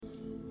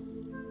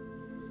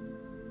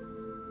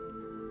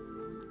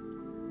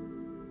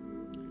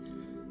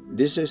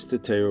This is the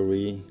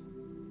theory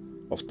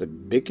of the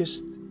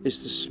biggest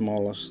is the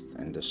smallest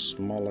and the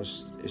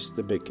smallest is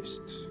the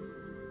biggest.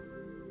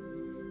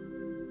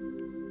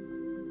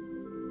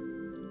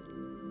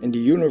 In the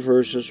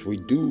universes we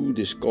do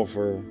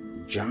discover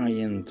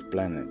giant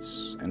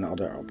planets and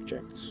other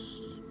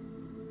objects.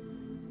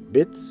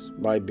 Bit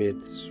by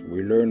bit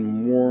we learn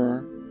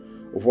more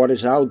of what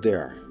is out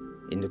there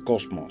in the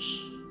cosmos,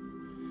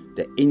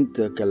 the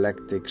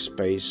intergalactic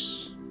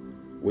space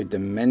with the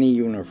many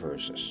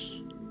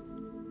universes.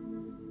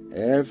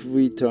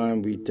 Every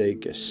time we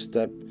take a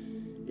step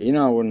in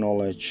our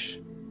knowledge,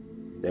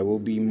 there will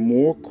be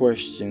more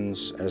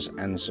questions as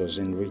answers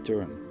in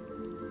return.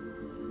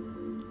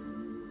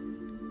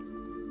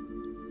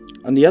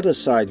 On the other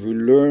side, we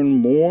learn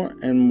more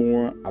and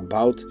more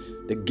about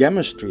the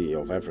chemistry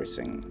of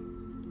everything.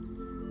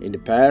 In the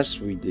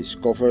past, we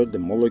discovered the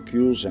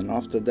molecules and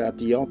after that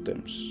the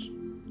atoms.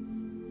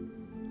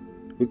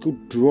 We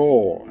could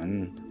draw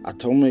an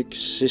atomic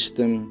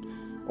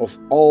system of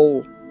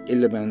all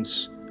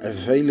elements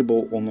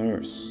available on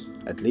Earth,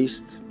 at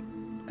least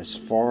as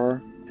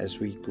far as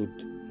we could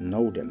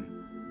know them.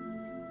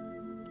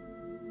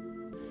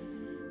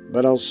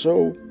 But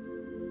also,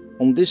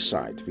 on this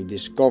side, we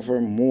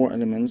discover more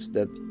elements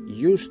that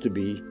used to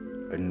be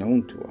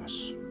unknown to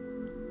us.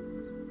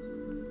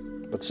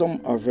 But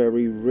some are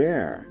very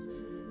rare,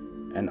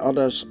 and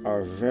others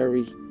are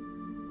very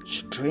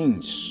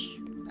strange,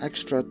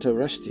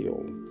 extraterrestrial,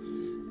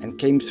 and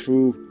came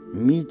through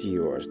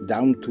meteors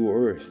down to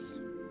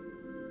Earth.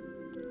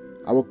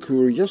 Our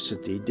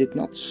curiosity did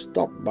not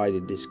stop by the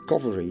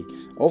discovery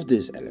of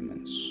these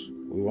elements.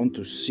 We want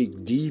to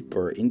seek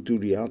deeper into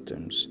the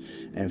atoms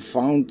and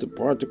found the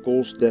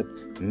particles that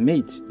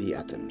made the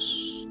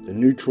atoms, the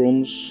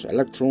neutrons,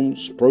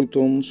 electrons,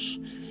 protons.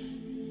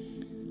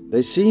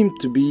 They seem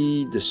to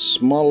be the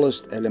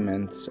smallest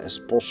elements as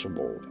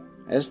possible,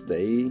 as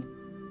they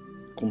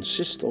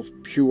consist of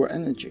pure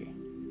energy.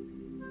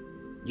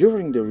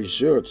 During the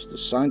research, the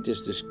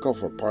scientists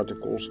discovered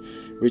particles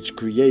which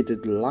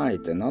created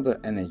light and other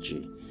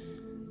energy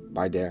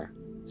by their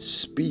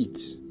speed,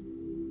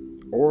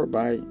 or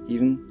by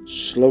even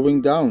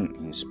slowing down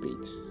in speed.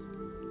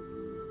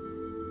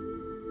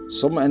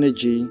 Some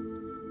energy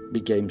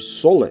became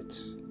solid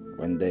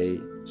when they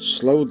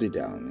slowed it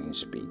down in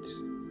speed.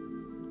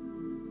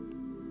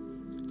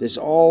 This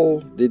all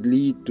did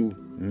lead to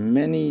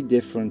many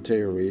different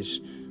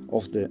theories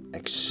of the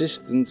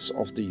existence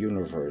of the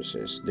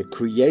universes, the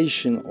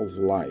creation of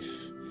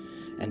life,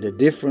 and the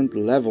different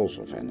levels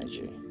of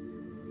energy.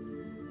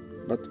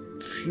 But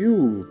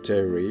few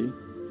theories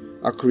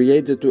are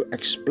created to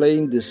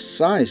explain the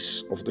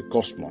size of the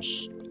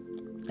cosmos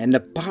and the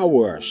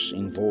powers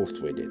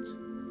involved with it.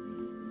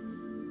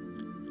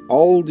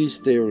 All these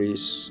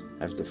theories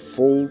have the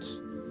fault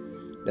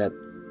that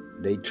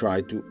they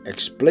try to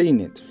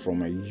explain it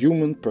from a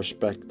human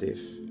perspective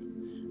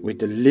with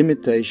the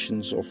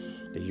limitations of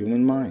the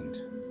human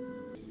mind.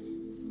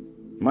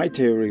 My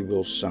theory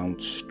will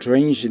sound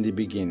strange in the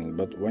beginning,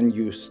 but when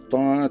you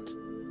start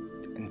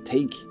and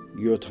take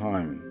your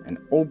time and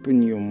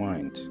open your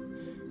mind,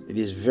 it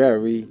is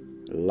very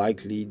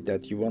likely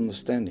that you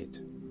understand it.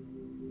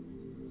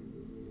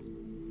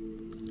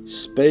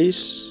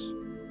 Space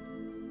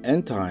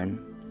and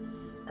time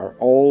are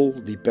all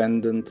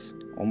dependent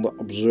on the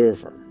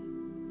observer.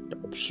 The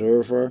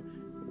observer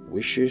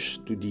wishes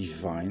to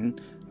define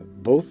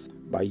both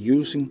by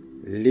using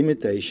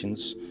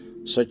limitations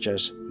such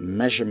as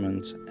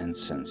measurement and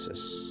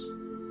senses.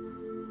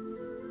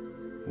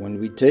 When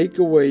we take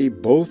away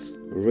both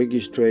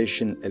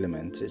registration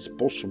elements, it's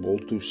possible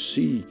to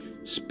see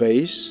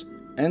space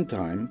and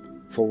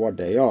time for what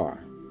they are.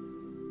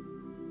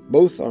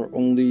 Both are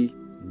only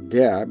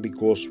there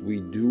because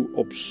we do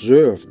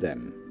observe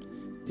them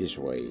this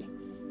way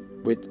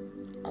with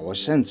our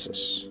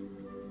senses.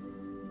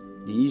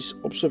 These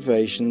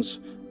observations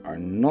are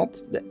not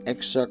the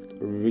exact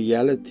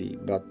reality,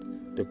 but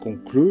the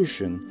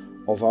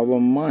conclusion of our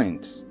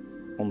mind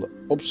on the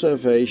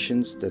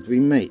observations that we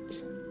made.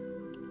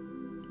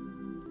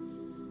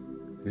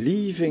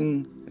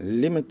 Leaving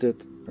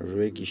limited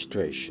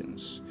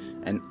registrations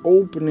and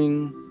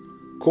opening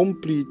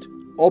complete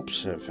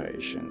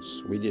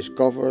observations, we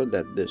discover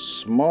that the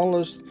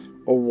smallest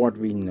of what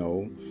we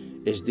know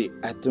is the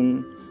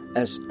atom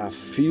as a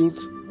field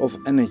of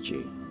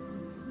energy.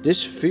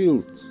 This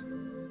field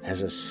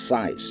has a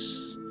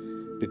size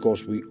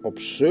because we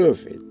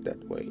observe it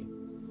that way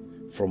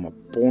from a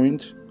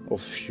point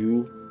of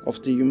view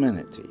of the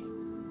humanity.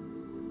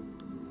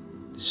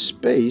 The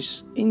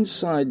space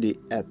inside the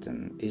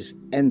atom is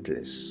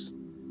endless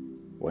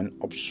when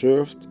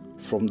observed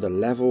from the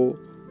level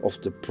of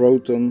the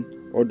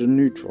proton or the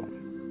neutron.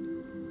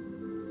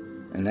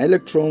 An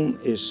electron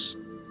is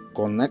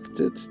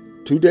connected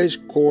to these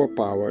core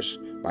powers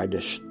by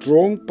the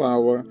strong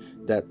power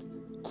that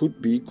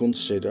could be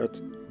considered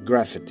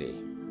gravity.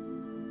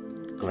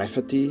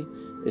 Gravity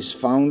is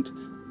found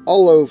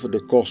all over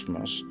the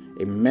cosmos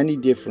in many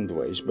different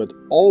ways, but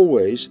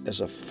always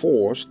as a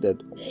force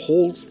that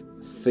holds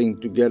things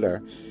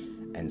together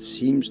and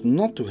seems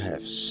not to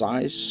have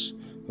size,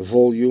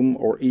 volume,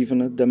 or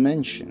even a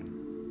dimension.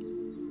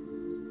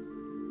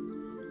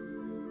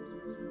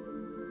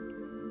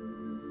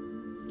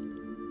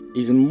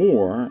 Even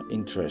more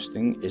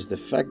interesting is the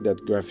fact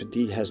that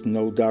gravity has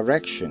no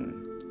direction,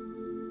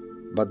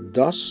 but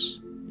does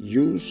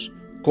use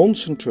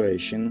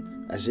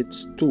concentration as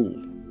its tool.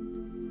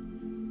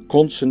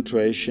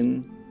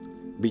 Concentration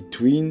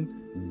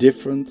between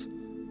different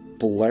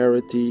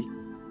polarity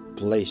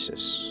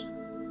places.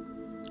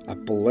 A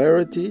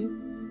polarity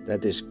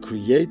that is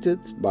created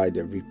by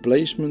the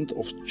replacement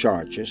of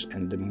charges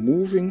and the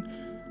moving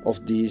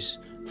of these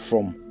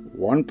from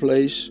one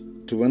place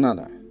to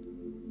another.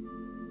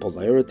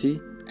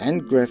 Polarity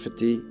and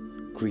gravity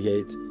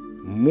create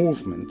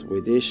movement,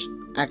 which is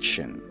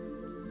action.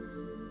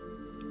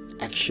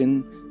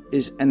 Action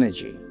is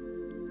energy.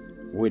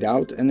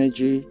 Without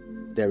energy,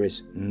 there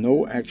is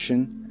no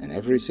action and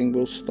everything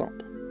will stop.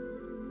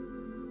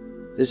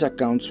 This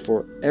accounts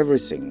for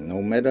everything,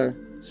 no matter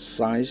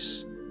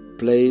size,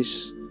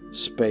 place,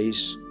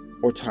 space,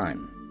 or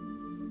time.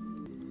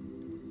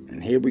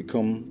 And here we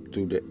come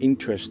to the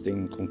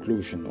interesting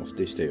conclusion of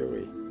this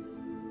theory.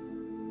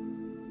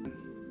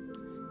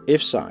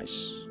 If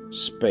size,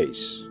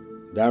 space,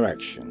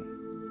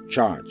 direction,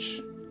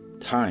 charge,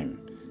 time,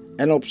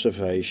 and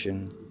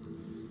observation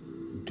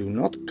do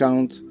not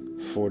count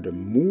for the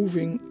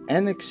moving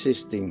and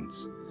existence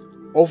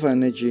of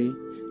energy,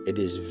 it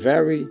is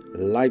very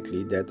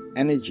likely that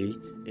energy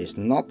is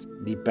not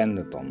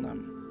dependent on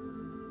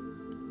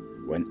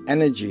them. When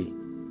energy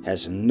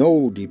has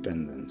no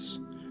dependence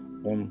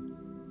on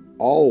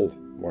all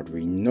what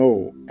we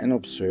know and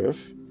observe,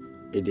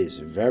 it is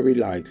very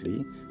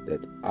likely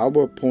that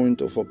our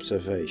point of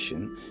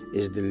observation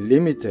is the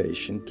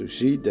limitation to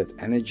see that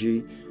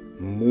energy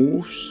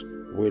moves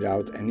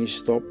without any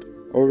stop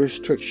or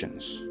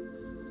restrictions.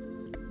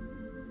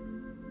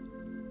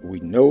 We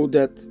know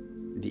that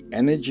the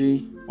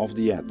energy of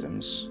the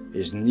atoms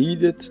is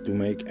needed to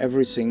make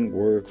everything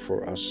work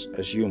for us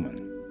as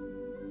human.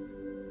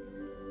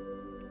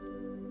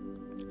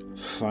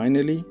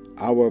 Finally,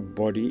 our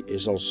body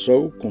is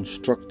also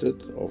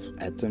constructed of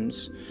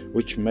atoms,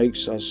 which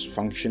makes us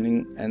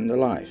functioning and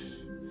alive.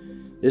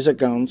 This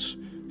accounts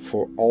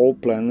for all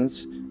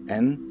planets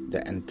and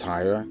the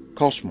entire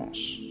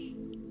cosmos.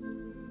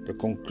 The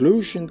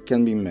conclusion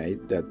can be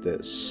made that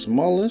the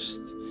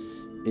smallest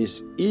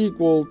is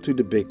equal to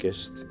the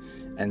biggest,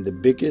 and the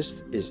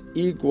biggest is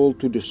equal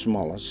to the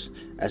smallest,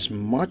 as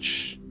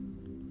much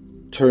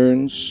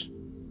turns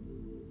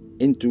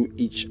into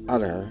each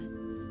other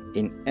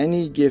in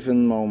any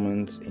given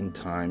moment in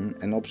time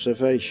and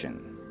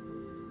observation.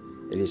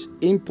 It is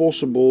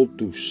impossible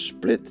to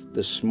split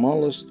the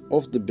smallest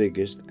of the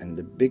biggest and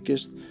the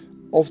biggest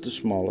of the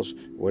smallest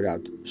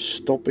without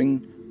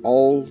stopping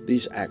all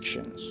these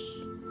actions.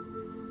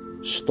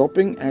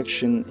 Stopping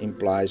action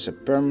implies a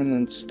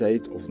permanent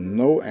state of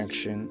no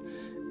action,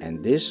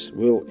 and this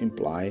will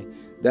imply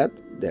that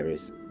there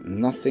is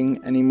nothing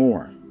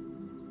anymore.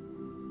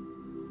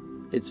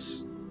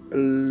 It's a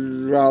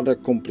rather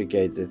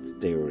complicated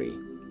theory,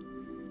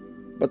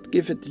 but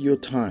give it your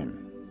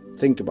time.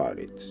 Think about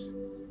it.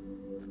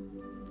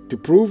 To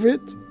prove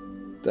it,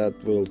 that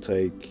will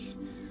take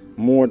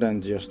more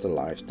than just a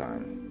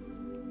lifetime.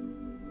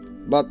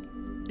 But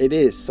it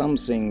is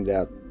something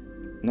that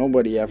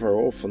nobody ever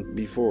offered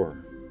before,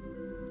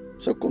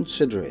 so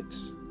consider it.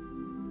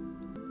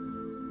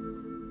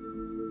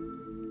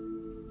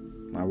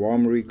 My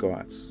warm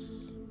regards,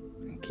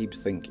 and keep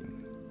thinking.